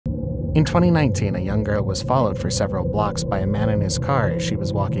In 2019, a young girl was followed for several blocks by a man in his car as she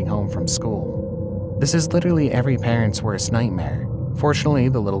was walking home from school. This is literally every parent's worst nightmare. Fortunately,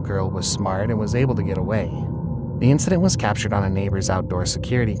 the little girl was smart and was able to get away. The incident was captured on a neighbor's outdoor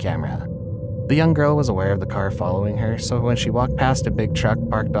security camera. The young girl was aware of the car following her, so when she walked past a big truck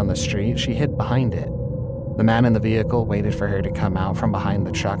parked on the street, she hid behind it. The man in the vehicle waited for her to come out from behind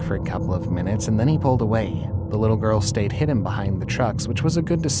the truck for a couple of minutes, and then he pulled away. The little girl stayed hidden behind the trucks, which was a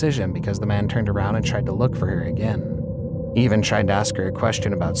good decision because the man turned around and tried to look for her again. He even tried to ask her a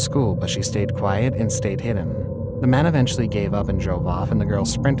question about school, but she stayed quiet and stayed hidden. The man eventually gave up and drove off, and the girl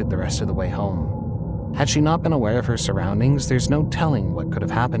sprinted the rest of the way home. Had she not been aware of her surroundings, there's no telling what could have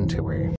happened to her.